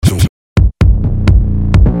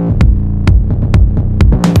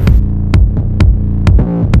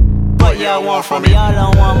y'all want from me? Y'all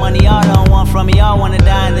don't want money, y'all don't want from me. Y'all wanna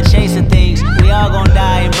die in the chase of things. We all gon'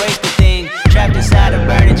 die, embrace the thing. Trapped inside a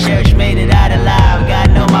burning church, made it out alive.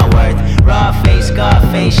 God know my worth. Raw face, scar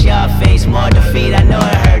face, sharp face. More defeat, I know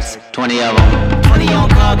it hurts. 20 of them. 20 on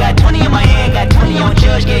call, got 20 in my hand. Got 20 on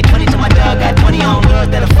judge, gave 20 to my dog. Got 20 on girls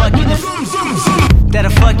that'll fuck you,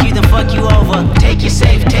 that'll fuck you, then fuck you over. Take your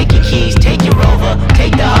safe, take your keys, take your rover.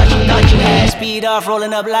 Take the heart you thought you had. Speed off,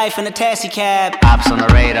 rolling up life in a taxi cab. Ops on the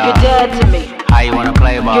radar. You're dead to me. How you wanna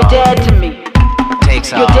play ball? You're dead to me.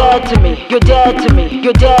 Takes You're off. dead to me. You're dead to me.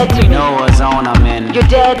 You're dead to me. You know what zone I'm in. You're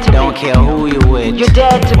dead to me. Don't care who you with. You're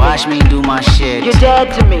dead to me. Watch me do my shit. You're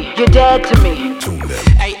dead to me. You're dead to me.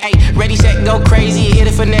 Hey, hey, ready, set, go crazy. Hit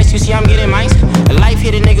it finesse, you see I'm getting mice. Life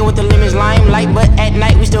hit a nigga with the lemons, limelight. But at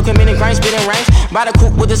night we still committing crimes, spitting rhymes. By the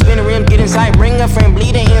coupe with a spinning rim, get inside. Bring a friend,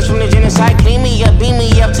 bleeding hands from the genocide. Clean me up, beam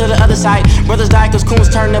me up to the other side. Brothers die cause coons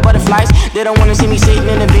turn to butterflies. They don't wanna see me sitting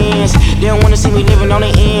in the bins. They don't wanna see me living on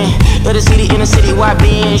the end of the city, in the city where I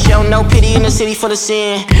been. Show no pity in the city for the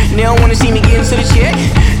sin. They don't wanna see me getting to the check.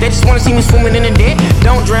 They just wanna see me swimming in the debt.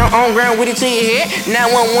 Don't drown on ground with it to your head.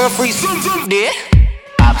 911 free, dead.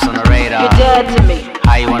 Ops on the radar. You're dead to me.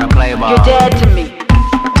 How you wanna play ball? You're dead to me.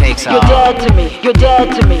 Takes You're off. dead to me. You're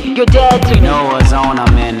dead to me. You're dead to me. You know what zone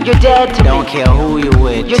I'm in. You're dead to me. Don't care who you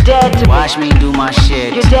with. You're dead to me. Watch me do my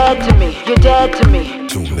shit. You're dead to me. You're dead to me.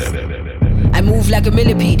 I move like a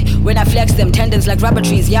millipede when I flex them tendons like rubber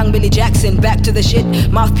trees. Young Billy Jackson, back to the shit.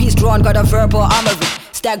 Mouthpiece drawn, got a verbal armory.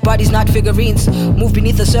 Stack bodies, not figurines. Move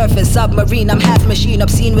beneath the surface, submarine. I'm half machine,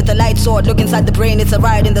 obscene with a light sword. Look inside the brain, it's a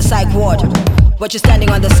riot in the psych ward. What you standing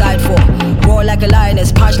on the side for? Roar like a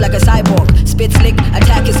lioness, punch like a cyborg. Spit slick,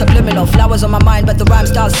 attack is subliminal. Flowers on my mind, but the rhyme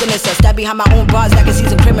style's sinister. Stab behind my own bars like a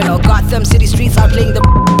seasoned criminal. Gotham City streets are playing the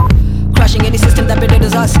crushing any system that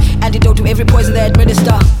belittles us. Antidote to every poison they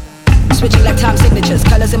administer. Switching like time signatures.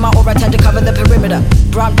 Colors in my aura tend to cover the perimeter.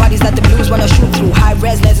 Brown bodies that the blues wanna shoot through. High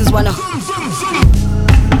res lenses wanna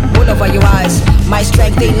wool over your eyes. My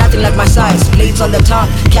strength ain't nothing like my size. Blades on the tongue,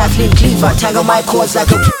 Kathleen Cleaver. Tangle my cords like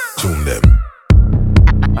a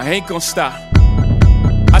I ain't gon' stop.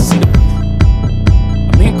 I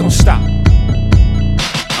ain't gon' stop.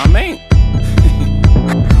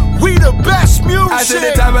 We the best music. I to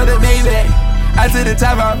the top of the Maybach. I to the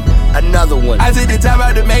top of another one. I to the top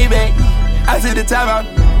of the Maybach. I to the top of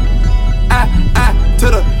I to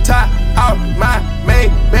the top of my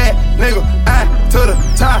Maybach, nigga. I to the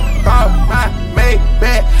top of my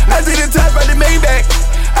Maybach. I to the top of the Maybach.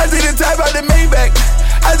 I to the top of the Maybach.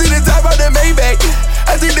 I to the top of the Maybach.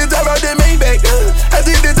 I to the top of the Maybach. I to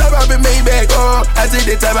the top of the Maybach. Oh, I to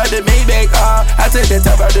the top of the Maybach. Oh, I to the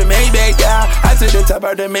top of the Maybach. Yeah, I to the top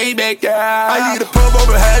of the Maybach. Yeah, I see the purple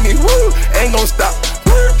behind me. Woo, ain't gon' stop.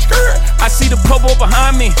 I see the purple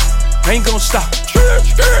behind me. Ain't gon' stop.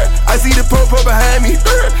 I see the purple behind me.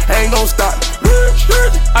 Ain't gon' stop.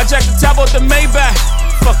 I jack the top off the Maybach.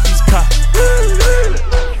 Fuck these cops.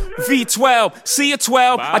 V12, see a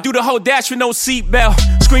 12. I do the whole dash with no seatbelt.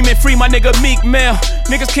 Screaming free my nigga Meek Mill.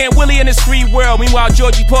 Niggas can't willy in this free world. Meanwhile,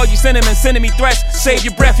 Georgie Porgy sending me threats. Save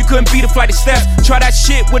your breath, you couldn't beat a flight of steps. Try that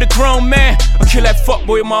shit with a grown man. I'll kill that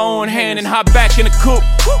fuckboy with my own hand and hop back in the coupe.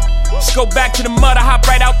 Let's go back to the mud, I hop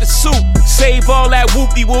right out the soup. Save all that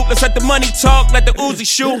whoop-de-whoop. Let's let the money talk, let the Uzi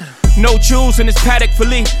shoot. No jewels in this paddock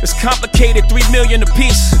fillet. It's complicated, 3 million a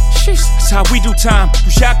piece. That's how we do time.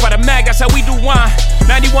 You shocked by the mag, that's how we do wine.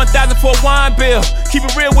 91,000 for a wine bill. Keep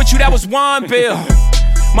it real with you, that was wine bill.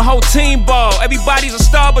 My whole team ball, everybody's a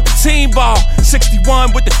star but the team ball.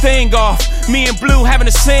 61 with the thing off. Me and Blue having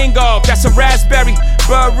a sing off. That's a raspberry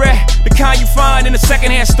beret, the kind you find in a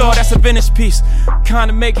secondhand store. That's a vintage piece. Kind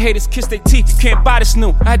of make haters kiss their teeth. You can't buy this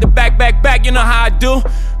new. I had to back, you know how I do.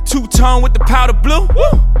 Two-tone with the powder blue.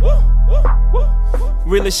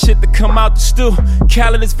 Realest shit to come out the stew.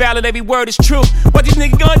 Khaled is valid, every word is true. What these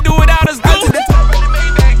niggas gonna do without us, I to the top of the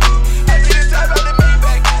Maybach. I to the top of the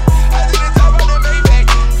Maybach. I to the top of the Maybach.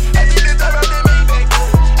 I to the top of the Maybach.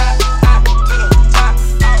 I to the top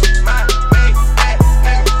of my Maybach.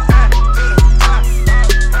 I to the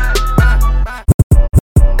top of my.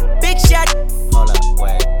 Big shot. Hold up,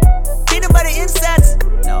 wait. Peanut butter insides.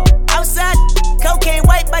 No. Outside. Cocaine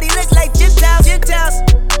white body look like Gentiles.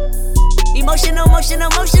 Emotional.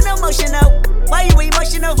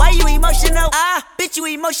 Why you emotional? Ah, bitch, you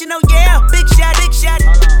emotional, yeah. Big shot.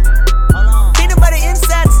 Hold on. Peanut butter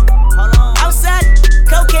insides. Hold on. Outside.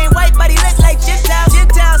 Cocaine white body look like Gentiles.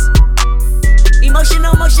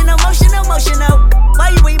 Emotional.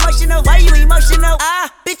 Why you emotional?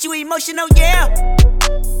 Ah, bitch, you emotional, yeah.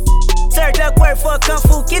 Served up work for a kung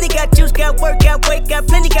fu. Kitty got juice, got work, got weight, got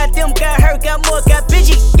plenty, got them, got hurt, got more, got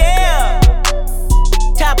bitchy, yeah.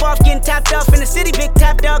 Top off off, getting topped off in the city. Big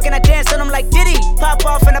top dog, and I dance on them like Diddy. Pop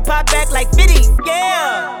off and I pop back like Biddy.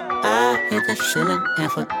 Yeah. I hit the ceiling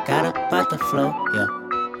and forgot about the flow. Yeah.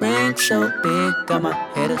 Ring so big, got my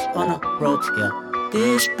headers on the ropes. Yeah.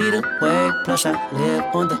 This be the way, plus I live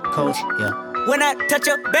on the coast. Yeah. When I touch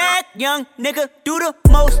a bag, young nigga do the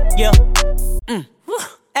most. Yeah.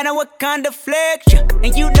 And I what kind of flex, yeah.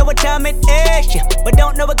 And you know what time it is, yeah. But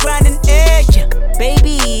don't know what grinding is, yeah.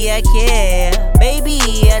 Baby, I care. Baby,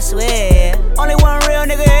 I swear. Only one real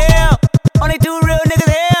nigga here. Only two real niggas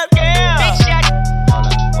here. Yeah. Big shot.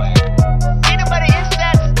 Peanut butter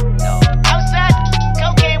inside. No. Outside.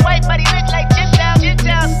 Cocaine white body look like Gentiles.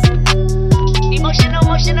 Emotional,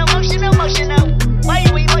 emotional, emotional, emotional. Why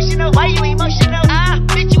you emotional? Why you emotional? Ah,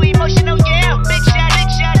 bitch, you emotional, yeah. Big shot, big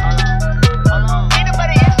shot. Peanut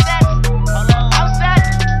butter inside. Outside.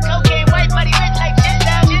 Cocaine white body look like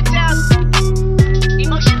Gentiles.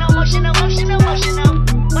 Emotional, emotional, emotional, emotional.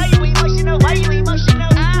 Why you emotional? Why you emotional?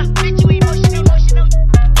 Ah, bitch, you emotional, emotional.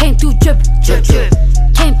 Came through drippin', drip, drip.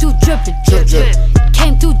 Came through drippin', drip, drip.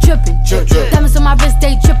 Came through drippin', drip, drip. Diamonds on my wrist,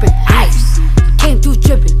 they drippin', ice. Came through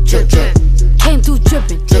drippin', drip, drip. Came through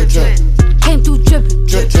drippin', drip, drip. Came through drippin',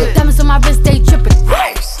 drip, drip. Diamonds on my wrist, they drippin',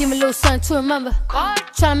 ice. Give me a little something to remember.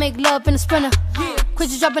 Tryna make love in a sprinter. Quit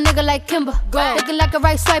you drop a nigga like Kimber. Looking like a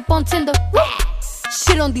right swipe on Tinder.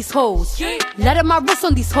 Shit on these hoes. Let up my wrist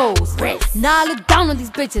on these hoes. Now I look down on these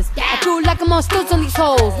bitches. I feel like I'm on stilts on these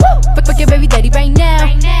hoes. Fuck your baby daddy right now.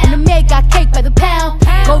 And the maid got cake by the pound.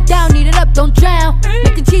 Go down, eat it up, don't drown.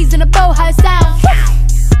 Making cheese in a bow, how it sound.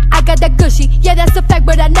 I got that gushy, yeah that's a fact,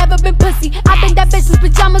 but I never been pussy. I been that bitch with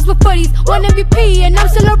pajamas with footies. One MVP and I'm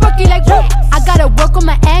still a rookie like whoop. I gotta work on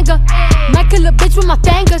my anger. Might kill a bitch with my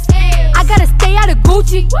fingers. I gotta stay out of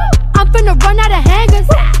Gucci. I'm finna run out of hangers.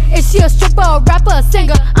 Is she a stripper, a rapper, a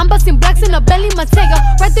singer? I'm busting blacks in a Bentley Montega.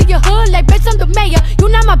 Right through your hood like bitch I'm the mayor. You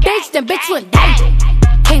not my bitch, then bitch you in danger.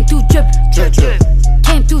 Came through drippin', drip, drip.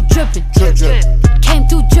 Came through drippin', drip, drip. Came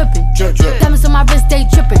through drippin', drip, drip. Diamonds on my wrist, they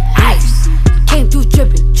drippin', ice. Came through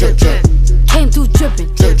drippin', drip, drip. Came through drippin',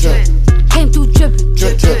 drip, drip. Came through drippin',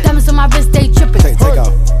 drip, drip. Diamonds on my wrist, they drippin'. Take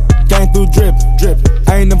off. Came through drippin'.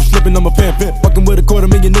 I ain't never slippin', I'm a pimp. Fucking with a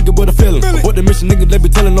 $250,000 nigga with a feeling. What the mission, nigga, they be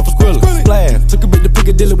tellin' off a squillin'. Splash, took a bit to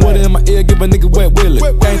Piccadilly, water in my ear, give a nigga wet willy.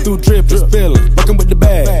 Came through drippin', spillin'. Fucking with the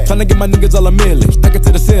bag, tryna get my niggas all a million. Stack it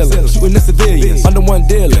to the ceiling, shootin' the civilians. I'm the one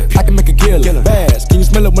dealin', I can make a killin'. Bass, can you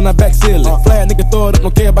smell it when I back sealin'? Flat nigga throw it up,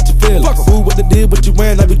 don't care about your feelings. Who what they did, what you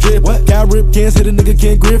wearin', I be drippin'. Cow rip, can't hit a nigga,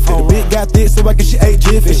 can't grip it. The bitch got thick, so I guess she ate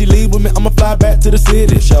jiffy. If she leave with me, I'ma fly back to the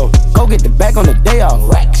city. Show. Go get the bag on the day off.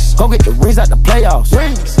 Racks. Go get the rings out the playoffs.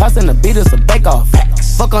 Rings. Tossing the beaters a bake off.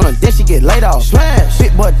 Facts. Fuck on her, then she get laid off. Smash.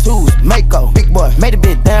 Big boy twos, Mako. Big boy made a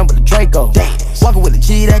bit down with the Draco. Dance. Walking with the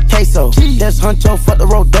G, that queso. G. That's Huncho, fuck the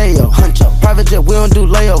Rodeo. Huncho. Private jet, we don't do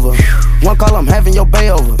layover. One call, I'm having your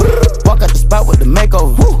bay over. Walk out the spot with the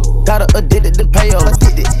makeover. Woo. Got her addicted to payover.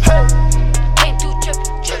 Hey. Came through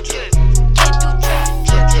drippin', drip, drip. Came through drippin',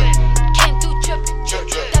 drip, drip. Came through drippin', drip,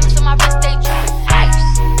 drip. Diamonds on my wrist, they drippin', ice.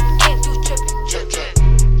 Came through drippin', drip, drip.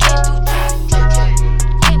 Came through drippin', drip, drip.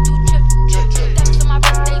 Came through drippin', drip, drip. Diamonds on my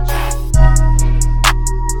wrist, they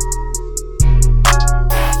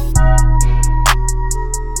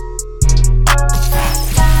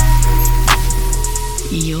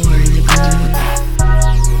You're in the groove.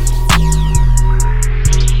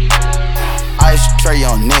 Ice tray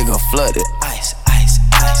on nigga flooded. Ice, ice,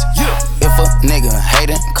 ice. Yeah. If a nigga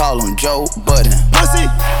hatin', call him Joe Budden. Pussy.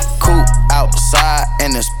 Cool outside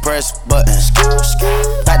and it's press button.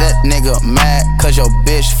 Got that nigga mad cause your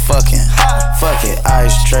bitch fucking. Fuck it,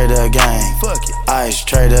 ice trader gang. Fuck it. Ice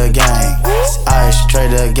trader gang. Ice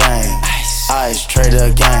trader gang. Ice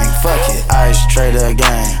trader gang. Fuck it, ice trader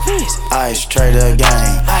gang. Ice trader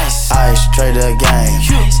gang. Ice trader gang.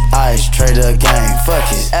 Ice trader gang.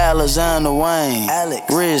 Fuck it, Alexander Wayne.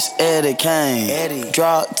 Wrist Eddie Kane.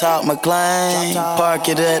 Drop top McLean. Park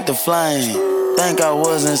it at the flame. Think I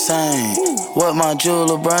was insane. What my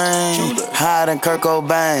jeweler brain? Hiding Kurt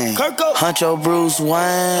Cobain. Huncho Bruce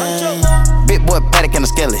Wayne. Big boy Paddock and a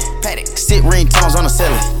skelly. Sit ring tones on the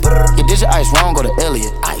celly. You did your ice wrong, go to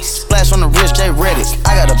Elliot. Ice. Splash on the wrist, J Reddick.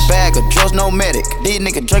 I got a bag of drugs, no medic. These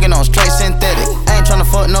niggas drinking on straight synthetic. I ain't tryna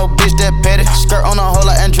fuck no bitch that petty. Skirt on a hole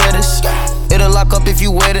like Andretti's. It'll lock up if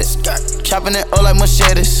you wet it. Chopping it up like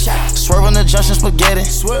machetes. Swerve on the junction spaghetti.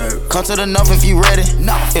 Come to the north if you ready.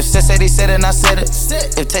 If Seth said he said it, and I said it.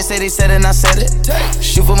 If Tay said he said it, and I said it.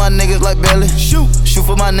 Shoot for my niggas like Belly. Shoot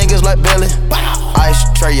for my niggas like Belly. Ice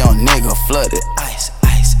tray on nigga flooded. Ice,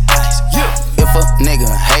 ice, ice. If a nigga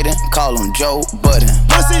hatin', call him Joe Budden.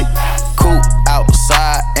 Pussy. Cool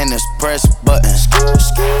outside and it's press button.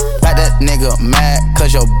 Got that nigga mad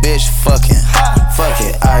cause your bitch fucking. Fuck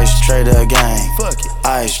it, ice trader gang.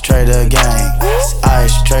 Ice trader gang.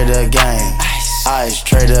 Ice trader gang. Ice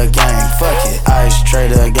trader gang. Fuck it, ice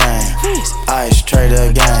trader gang. Ice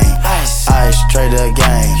trader gang. Ice trader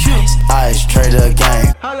gang. Ice trader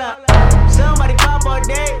gang. Hold up, somebody pop all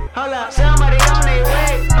day. Hold up, somebody on their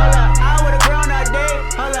way. Hold up, I would've grown all day.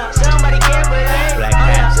 Hold up, somebody can't relate.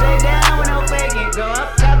 Hold up, stay down with no faking. Go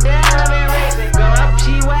up, top down, I've been racing. Go up,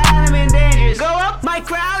 she wild, I'm in dangerous. Go up, my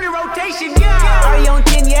crowd in rotation, yeah. Are you on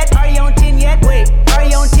 10 yet? Are you on 10 yet? Wait, are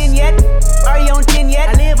you on 10 yet? Are you on 10 yet?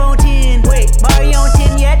 I live on 10. Wait, are you on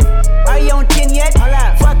 10 yet? Are you on 10 yet? Hold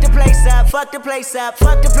up, fuck the place up, fuck the place up,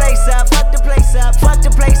 fuck the place up, fuck the place up, fuck the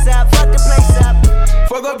place up, fuck the place up.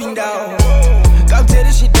 Fuck up and down, come tear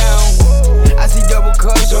this shit down. I see double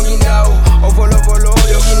cups, jogging now. Oh, follow,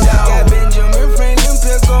 jogging down. Got Benjamin Franklin,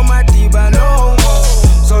 pick on my diva, no homo.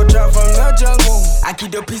 So drop from the jungle. I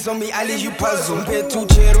keep the peace on me, I leave you puzzle. Pay 2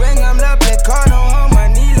 chair ring, I'm the pet card on her. My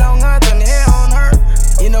knee longer than hair on her.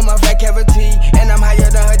 You know my fat cavity, and I'm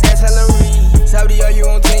higher than her dad's salary. Saudi, are you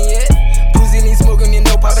on 10 yet? Pussy lean smoking, you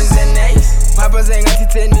know Papa's and nice. Papa's ain't got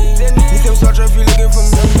titani. Need some sort if you looking for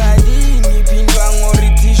somebody. Need pin bang on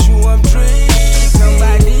the tissue, I'm tricked.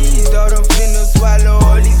 Somebody's daughter finna swallow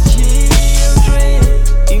all these children.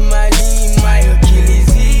 In my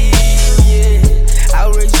Achilles heel, yeah.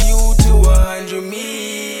 I'll raise you to 100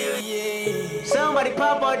 million. Somebody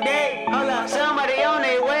pop all day. Hold up, somebody on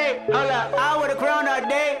their way. Hold up, I would've grown all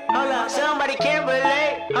day. Hold up, somebody can't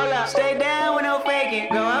relate. Hold up, stay down with no faking.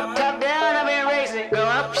 Go up, top down, I've been racing. Go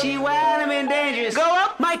up, she wild, I'm in dangerous. Go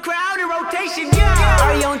up, my crowd in rotation, yeah.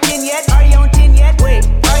 Are you on 10 yet? Are you on 10 yet? Wait,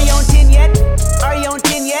 are you on 10 yet? Are you on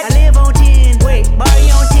 10 yet? I live on 10. Wait, are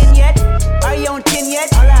you on 10 yet? Are you on 10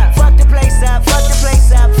 yet? Hold up, fuck the place up, fuck the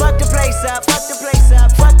place up, fuck the place up, fuck the place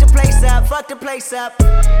up, fuck the place up, fuck the place up.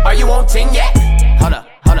 Are you on 10 yet? Hold up.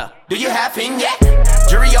 Do you have him yet?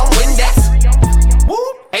 Jury on Windex. Woo,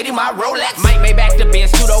 80 my Rolex. Might make back the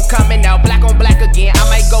Benz, pseudo coming out, black on black again. I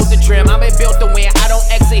might go to trim, I been built to win. I don't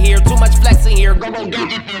exit here, too much flexing here. Go get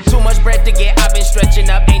it. Too much bread to get, I've been stretching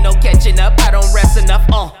up, ain't no catching up. I don't rest enough,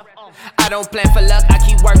 I don't plan for luck, I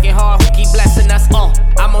keep working hard, who keep blessing us,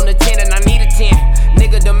 I'm on the 10 and I need a 10.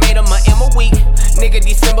 Nigga done made him a M a week. Nigga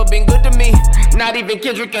December been good to me. Not even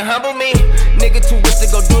Kendrick can humble me. Nigga too rich to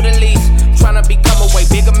go do the least. Tryna become a way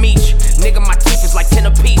bigger meat. Nigga my teeth is like 10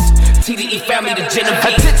 apiece. TDE family the Genevieve.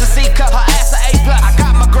 Her tits a C cup, her ass a A+. I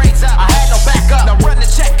got my grades up, I had no backup. Now run the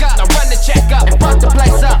check up, and fuck the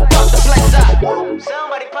place up, fuck the place up.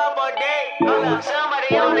 Somebody pop all day. Hold up,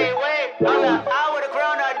 somebody on their way. Hold up, I would've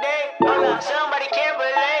grown all day. Hold up, somebody can't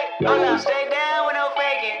relate. Hold up, stay down with no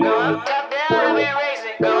faking. Go up, top down, I've been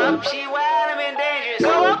racing. Go up, she wild, I'm in dangerous.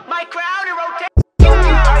 Go up, my crowd in rotation.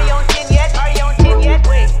 Are you on 10 yet? Are you on 10 yet?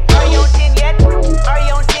 Wait, are you on 10 yet? Are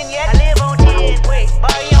you on 10 yet? I live on 10. Wait,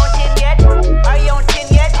 are you on 10 yet? Are you on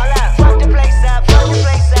 10 yet? Hold up, fuck the place up, fuck the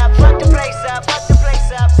place up, fuck the place up, fuck the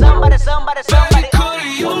place up. Somebody. Baby, cool to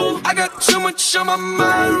you. I got too much on my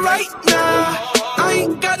mind right now. I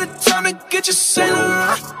ain't got the time to get you sailing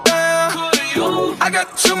right now. I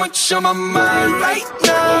got too much on my mind right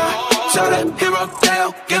now. Tell that hero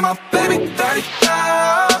down, get my baby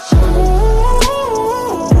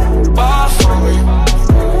 30,000. Bar for me.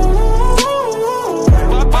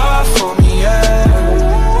 Bar for me, yeah.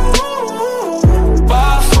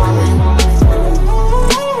 Bar for me.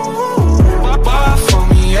 Bar for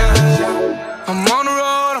me, yeah. I'm on the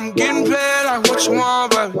road, I'm getting paid like what you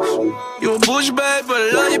want, baby. You a bush, baby, but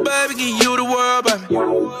I love you, baby, give you the world, baby.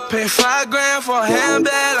 Pay $5 grand for a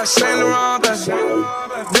handbag like Saint Laurent, baby.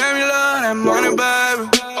 Damn, you love that money, baby.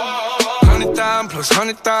 100,000 plus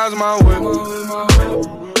 100,000 my whip.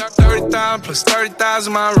 30,000 plus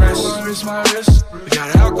 30,000 my wrist. We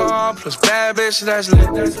got alcohol plus bad bitch, that's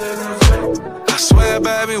lit. I swear,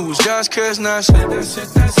 baby, it was just kissing, that's it.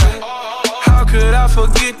 How could I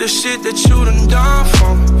forget the shit that you done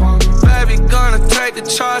for me? Baby, gonna take the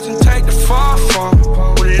charge and take the fall from me.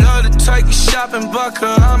 Would love to take you shopping, but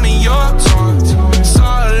I'm in your town.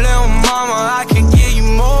 Sorry, little mama, I can give you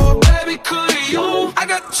more. Baby, could you? I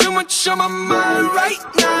got too much on my mind right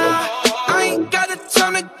now. I ain't got the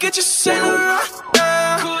time to get you sailing right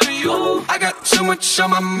now. Could you? I got too much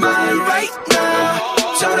on my mind right now.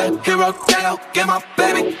 Tell that hero down, get my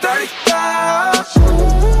baby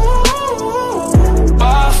 30,000.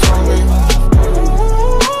 Bar for me.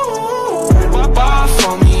 Bar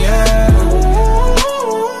for me, yeah.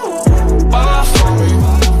 Bar for me.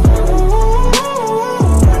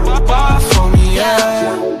 Bar for me,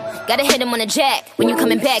 yeah. Gotta hit him on the jack when you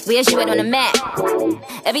coming back. like, where's you at on the map?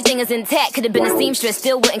 Everything is intact, could've been a seamstress,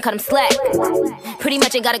 still wouldn't cut him slack. Pretty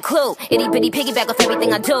much ain't got a clue, itty bitty piggyback off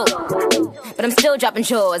everything I do. But I'm still dropping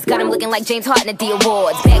jaws, got him looking like James Harden at the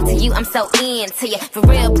awards. Back to you, I'm so into you, for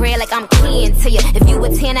real, bread, like I'm keen to you. If you a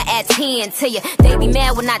 10, I add 10 to you. They be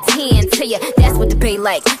mad when I 10 to you, that's what the bay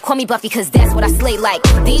like. Call me Buffy, cause that's what I slay like.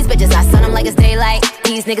 These bitches, I sun them like it's daylight.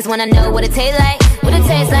 These niggas wanna know what it tastes like. What it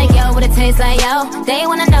tastes like, yo, what it tastes like, yo. They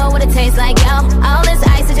wanna know what it tastes like, yo. All this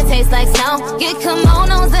ice, it just tastes like snow. Get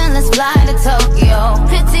kimonos and let's fly to Tokyo.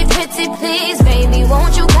 Pretty, pretty, please, baby,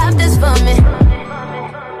 won't you cop this for me?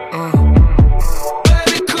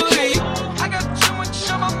 Baby, could you? I got too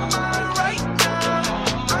much on my mind right now.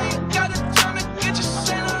 I ain't got the time to get you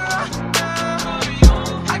sailing right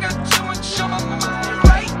now. I got too much on my mind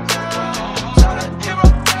right now. Tell that hero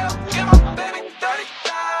girl, get my baby 35.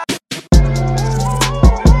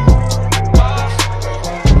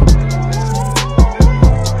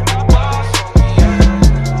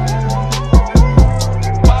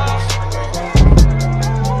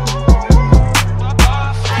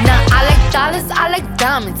 I like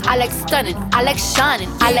diamonds, I like stunning, I like shining,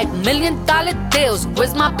 I like $1 million deals.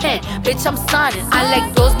 Where's my pen? Bitch, I'm signing. I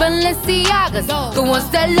like those Balenciagas, the ones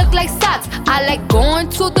that look like socks. I like going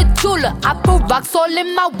to the Tula, I put rocks all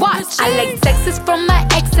in my watch. I like texts from my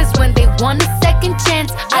exes when they want a second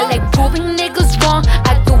chance. I like proving niggas wrong,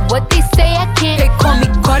 I do what they say I can't. They call me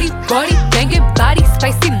Cardi, Brody, banging body,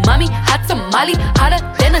 spicy mommy, hot tamale, hotter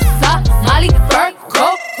than a Somali.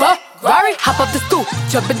 Virgo, Ferrari, hop up the stoop,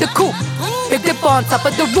 jump in the coupe. Big dip on top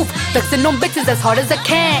of the roof, flexing on bitches as hard as I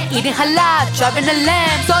can. Eating halal, driving a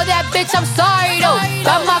lamb. So that bitch, I'm sorry though.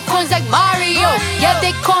 Got my coins like Mario. Yeah,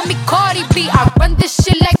 they call me Cardi B. I run this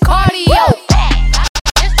shit like cardio.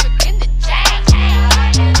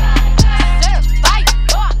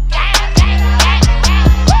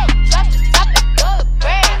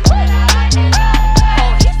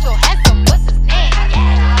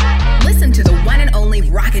 Listen to the one and only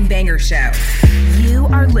Rockin' Banger Show. You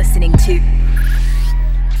are listening to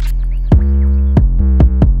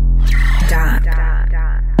Dot.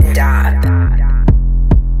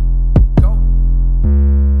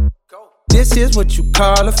 This is what you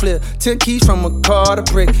call a flip. 10 keys from a car to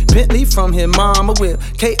brick. Bentley from his mama whip.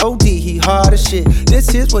 K.O.D. he hard as shit.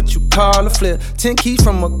 This is what you call a flip. 10 keys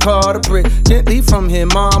from a car to brick. Bentley from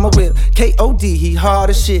his mama whip. K.O.D. he hard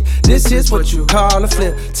as shit. This is what you call a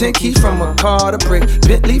flip. 10 keys from a car to brick.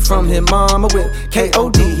 Bentley from his mama whip.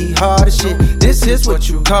 K.O.D. he hard as shit. This is what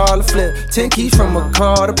you call a flip. 10 keys from a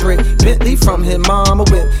car to brick. Bentley from his mama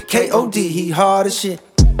whip. K.O.D. he hard as shit.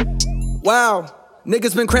 Wow.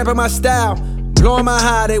 Niggas been cramping my style, blowing my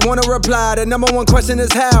high, they wanna reply. The number one question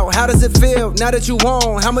is how does it feel now that you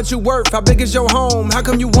own? How much you worth? How big is your home? How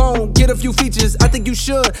come you won't get a few features? I think you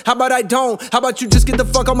should, how about I don't? How about you just get the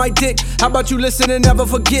fuck on my dick? How about you listen and never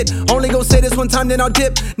forget? Only gon' say this one time then I'll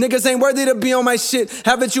dip. Niggas ain't worthy to be on my shit.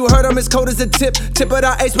 Haven't you heard I'm as cold as a tip? Tip of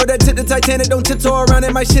the ice where that tip the Titanic. Don't tiptoe around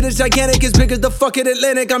it, my shit is gigantic. As big as the fucking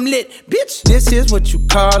Atlantic, I'm lit, bitch. This is what you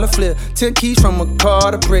call a flip. 10 keys from a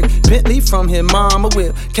car to brick. Bentley from his mama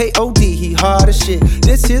whip. K.O.D. he hard as shit.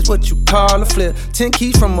 This is what you call a flip. 10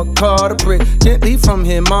 keys from a car to brick. Bentley from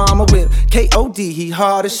his mama whip. K.O.D. he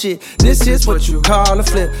hard as shit. This is what you call a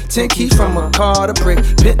flip. 10 keys from a car to brick.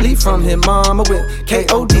 Bentley from his mama whip.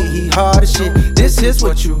 K.O.D. he hard as shit. This is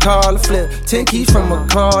what you call a flip. 10 keys from a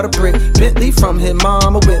car to brick. Bentley from his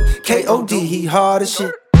mama whip. K.O.D. he hard as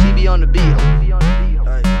shit. TV on the beat.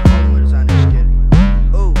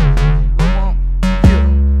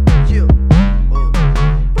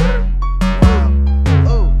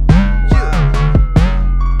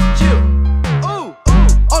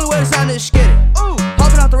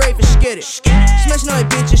 Smashing on that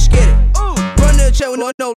bitch, just get it. Run to the chair with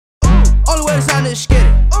no. Only way to sign is get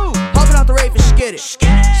it. Hopping out the rave and get it.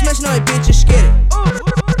 Smashing on that bitch, just get it.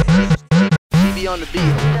 TV on the beat.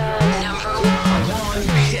 Number one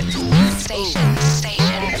hit station.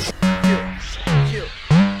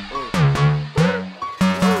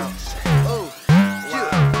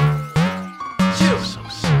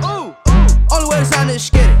 Only way to sign is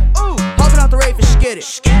get it. Hopping out the rave and get it.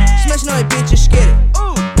 Smashing on that bitch, just get it.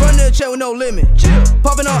 Run to the chair with no limit.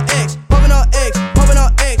 Popping on X, popping on X, popping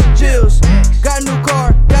on X. Chills. Got a new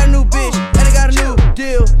car, got a new bitch, and I got a new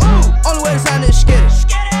deal. Only way to sign is get it.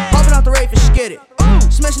 Popping out the rave and get it.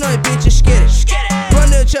 Smashing on that bitch, just get it. Run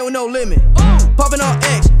to the chair with no limit. Popping on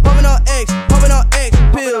X, popping on X, popping on X.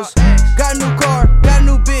 Pills. Got a new car, got a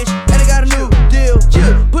new bitch, and I got a new deal.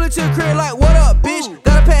 Pull it to the crib like, what up, bitch?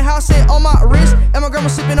 Got a penthouse set on my wrist, and my grandma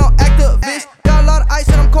sipping on Actavis. Got a lot of ice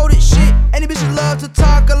and I'm cold as shit. Any bitches love to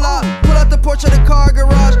talk a lot. Pull out the porch of the car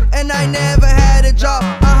garage, and I never had a job.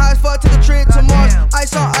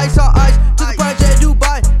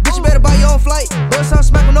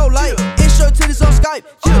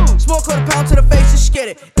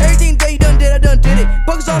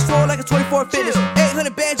 a 24 fitness.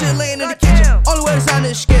 800 bands just laying in the kitchen. Only way to sign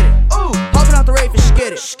is skid it. Hopping out the rave and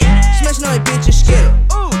skid it. Smashing on your bitch and skid it.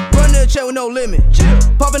 Run to the check with no limit.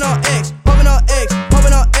 Popping on X, popping on X,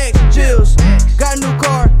 popping on X. Jills. Got a new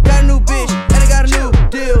car, got a new bitch, and I got a new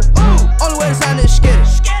deal. Only way to sign is skid it.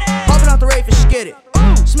 Hopping out the rave and skid it.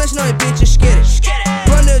 Smashing on your bitch and skid it.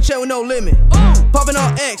 Run to the check with no limit. Popping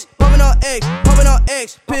on X, popping on X, popping on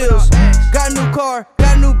X pills. Got a new car,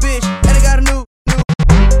 got a new bitch, and I got a new.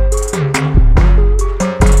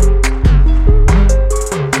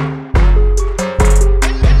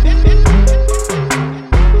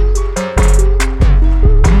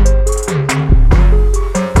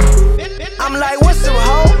 I'm like, what's up,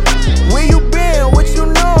 ho? Where you been? What you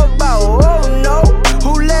know about? Oh no,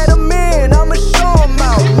 who let him in? I'ma show him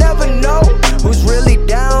out. Never know who's really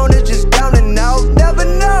down. It's just down and out. Never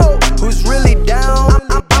know who's really down.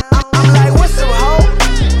 I'm like, what's up, ho?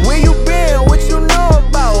 Where you been? What you know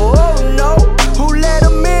about? Oh no, who let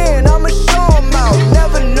him in? I'ma show him out.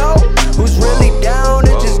 Never know who's really down.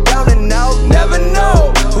 It's just down and out. Never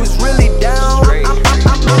know who's really down.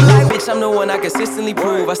 I'm like, bitch, I'm the one I consistently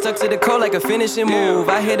prove. I stuck to the code like a finishing move.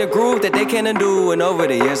 I hit a groove that they can't undo. And over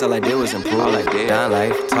the years, all I did was improve. Down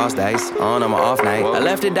life, toss dice, on my off night. I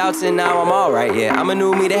left the doubts and now I'm alright, yeah. I'm a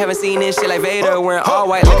new me, they haven't seen this shit like Vader. Wearing all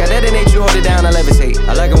white, like I detonate you, hold it down, I levitate.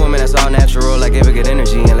 I like a woman that's all natural, like give her good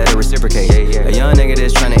energy and let her reciprocate. A young nigga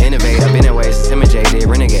that's trying to innovate. I've been in ways since imitated,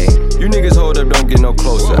 renegade. You niggas hold up, don't get no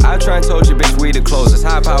closer. I try and told you, bitch, we the closest.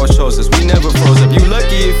 High power chose us, we never froze up. You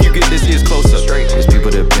lucky if you get this year's closer. There's people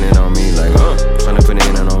depending on me like, trying to put it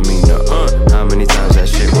in on me, no, how many times that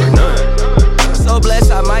shit work? None. So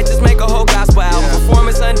blessed, I might just make a whole gospel album.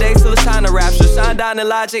 Performance Sunday, till it's time to rapture. Shine down the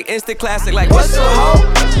Logic, instant classic like, what's up, ho?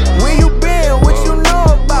 Where you been? What you know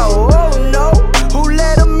about? Oh no, who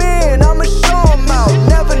let him in? I'ma show him out.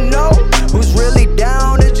 Never know who's really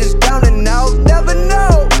down. It's just down and out. Never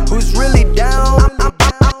know who's really down.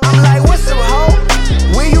 I'm like, what's up, ho?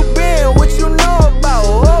 Where you been? What you know about?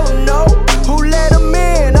 Oh no, who let him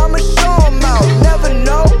in? I'ma show him out. Never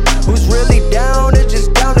know who's really down. It's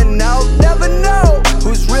just down and out. Never know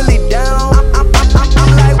who's really down.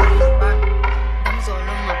 I'm like,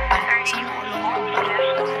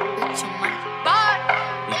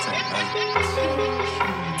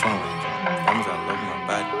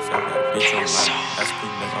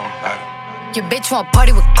 your bitch want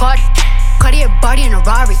party with Cardi. Cardi a body in a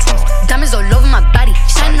Rari. Diamonds all over my body,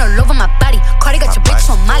 shining all over my body. Cardi got your bitch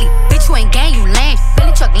on Molly. Bitch, you ain't gang, you lame.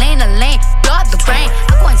 Billy truck laying the lane, blow out the brain.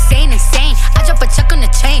 I go insane. I drop a check on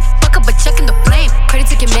the chain, fuck up a check in the flame. Cardi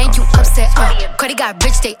took your man, you upset. Cardi got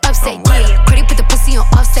rich, they upset. Yeah, Cardi put the pussy on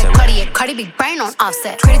offset. Cardi be brain on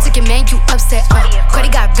offset. Cardi took your man, you upset. Cardi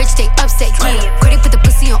got rich, they upset. Yeah, Cardi put the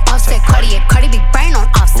pussy on offset. Cardi be brain on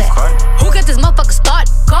offset. Who got this motherfucker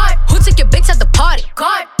started? God. Who took your bitch at the party?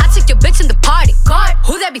 God. I took your bitch in the party. God.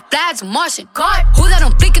 Who that be fly as a Martian? God. Who that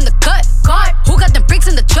don't flick in the cut? God. Who got them freaks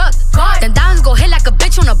in the truck? God. Them diamonds go hit like a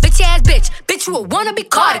bitch on a bitch ass bitch. Bitch, you a wanna be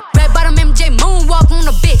Cardi. Red bottom MJ moonwalk on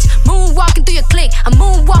a bitch. Moonwalking through your clique. I'm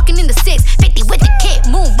moonwalking in the 650 with the kick.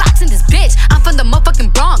 Moon rocks in this bitch. I'm from the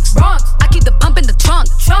motherfucking Bronx. I keep the pump in the trunk.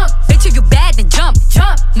 Bitch, if you bad, then jump.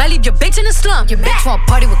 Might leave your bitch in the slump. Your bitch want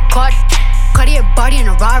party with Cardi. Cardi a body in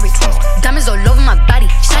a Rari. Diamonds all over my body,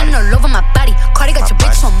 shining all over my body. Cardi got your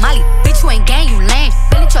bitch on Molly. Bitch, you ain't gang, you lame.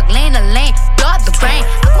 Billy truck laying the lane, blow out the brain.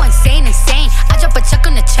 I go insane. I drop a check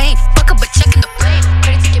on the chain, fuck up a check in the flame.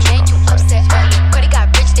 Cardi took your man, you upset. Cardi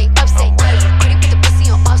got rich, they upset. Cardi put the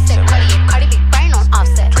pussy on offset. Cardi be brain on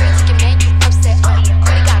offset. Cardi took your man, you upset. Cardi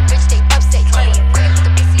got rich, they upset. Cardi put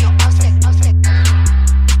the pussy on offset.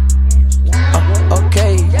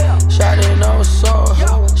 Okay, shawty know so.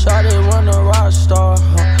 Shawty wanna rock star.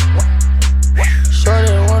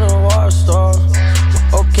 Shawty wanna rock star.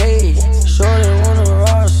 Okay, shawty wanna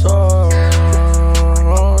rock star.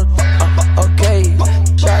 Okay,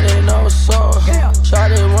 shawty know so.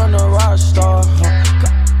 Shawty wanna rock star.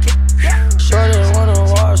 Shawty wanna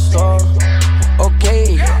rock star.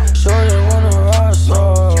 Okay, shawty wanna rock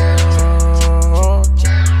star.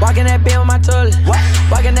 Walking that bed with my toilet.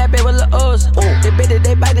 Walking that bed with Lil Uzi. They bit it,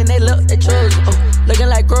 they bite and they look, they choose. Looking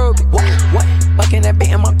like Groovy. Walking that bit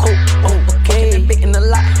in my coupe. Okay, that bit in the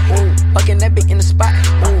lot. Walking that bit in the spot.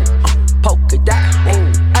 Polka dot.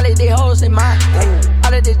 All of these hoes in mine.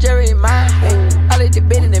 All of the jury in mine. All of the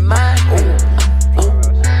bit in mine.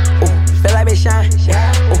 Feel like bitch shine.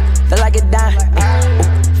 Feel like a dime.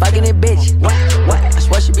 Fucking it, bitch. I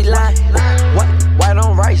swear she be lying. White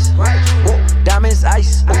on rice. Diamonds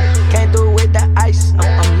ice. Came through with the ice.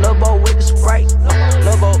 I'm Lil Bo with the Sprite.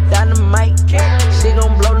 Lil Bo dynamite. She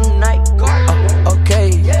gon' blow the night.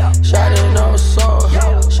 Okay. Shawty know so.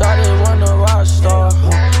 Shawty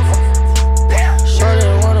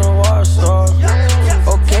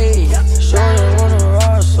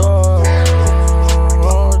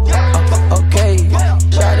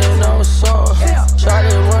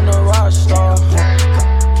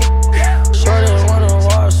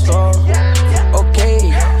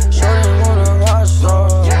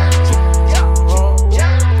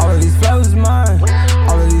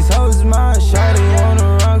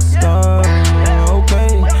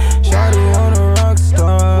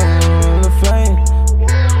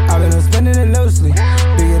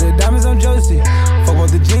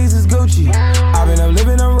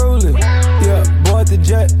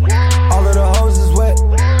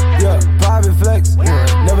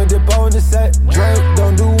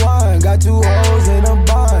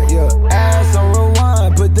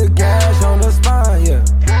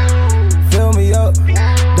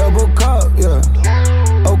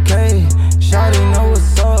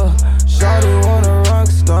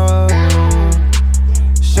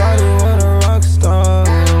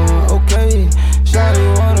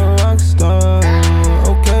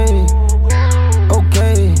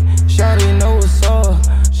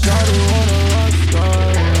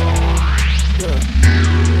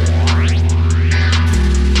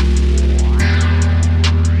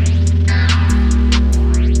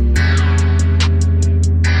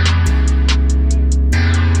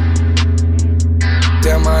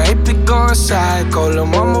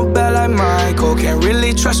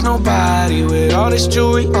trust nobody with all this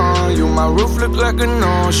jewelry on you. My roof look like a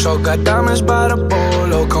no-show. Got diamonds by the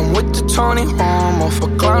bolo. Come with the Tony Homo for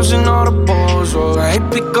clowns and all the balls. Oh, I ain't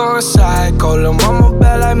be going psycho. Lil' mama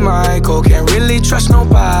bad like Michael. Can't really trust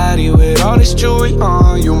nobody with all this jewelry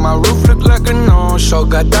on you. My roof look like a no-show.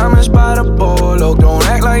 Got diamonds by the bolo. Don't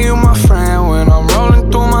act like you my friend when I'm rolling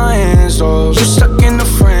through my hands. Oh, you stuck in the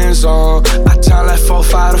friend zone. I time like 4,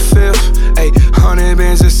 5 to 5th. Ayy, 100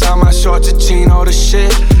 bands inside my shorts, a chino the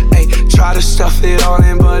shit. Ayy, try to stuff it all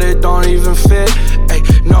in, but it don't even fit. Ayy,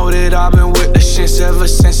 know that I've been with the shits ever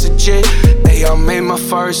since the jit. Ayy, I made my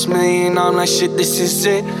first million, I'm like shit, this is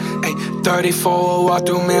it. Ayy, 34 walk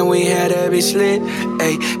through, man, we had that bitch lit.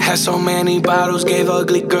 Ayy, had so many bottles, gave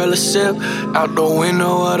ugly girl a sip. Out the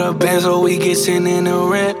window of the Benz, so we get sent in the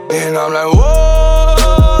rent. And I'm like,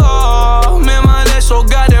 whoa, man, my legs so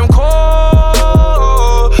goddamn cold.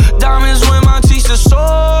 Diamonds when my teeth are sore. I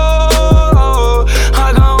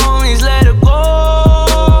got homies, let it go.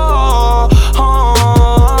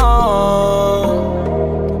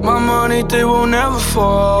 My money, they will never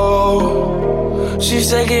fall. She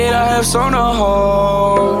said, kid, I have some to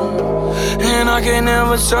hold, and I can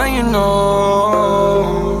never tell you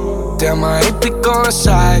no. Damn, I ain't be going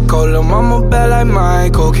psycho. Lil' mama bad like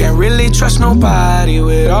Michael. Can't really trust nobody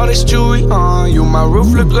with all this jewelry on you. My roof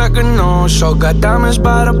look like a no-show. Got diamonds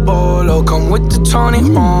by the bolo. Come with the Tony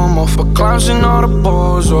Homo for clowns and all the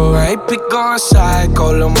balls. Oh, I ain't be going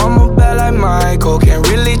psycho. Lil' mama bad like Michael. Can't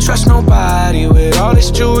really trust nobody with all this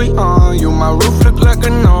jewelry on you. My roof look like a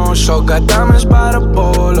no-show. Got diamonds by the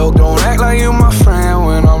bolo. Don't act like you my friend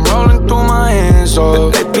when I'm rolling through my hands. Oh,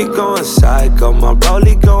 they be going psycho. My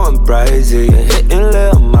rollie going crazy and hitting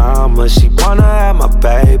lil' mama. She wanna have my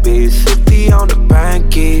babies. 50 on the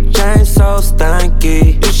banky, chain so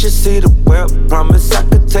stanky. You should see the whip. Promise I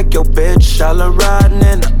could take your bitch. All her riding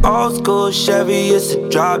in the old school Chevy. It's a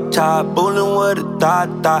drop top, bullin' with a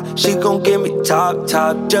thought. She gon' give me top,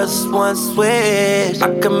 just one switch.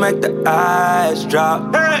 I can make the eyes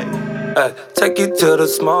drop. Hey. Take you to the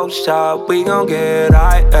smoke shop, we gon' get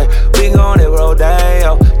high. We gon' hit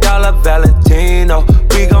Rodeo, Dollar Valentino.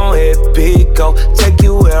 We gon' hit Pico, take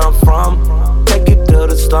you where I'm from. Take you to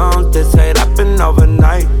the slums, this ain't happen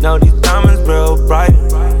overnight. Know these diamonds real bright.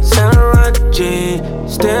 Saint Laurent jean,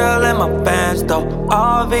 still in my pants though.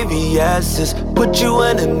 All VVS's, put you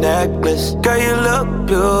in a necklace. Girl, you look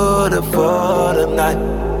beautiful tonight.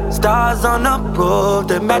 Stars on the roof,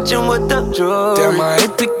 they matching with the jewelry. Damn, I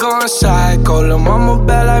ain't be going psycho. Lil' mama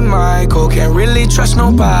bad like Michael. Can't really trust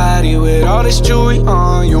nobody with all this jewelry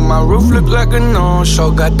on you. My roof look like a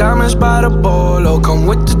no-show. Got diamonds by the bolo. Come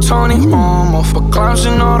with the Tony Homo for clowns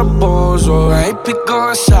and all the balls. Oh, I ain't be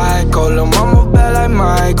going psycho. Lil' mama bad like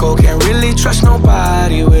Michael. Can't really trust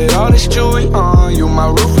nobody with all this jewelry on you. My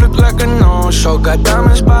roof look like a no-show. Got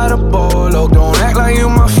diamonds by the bolo.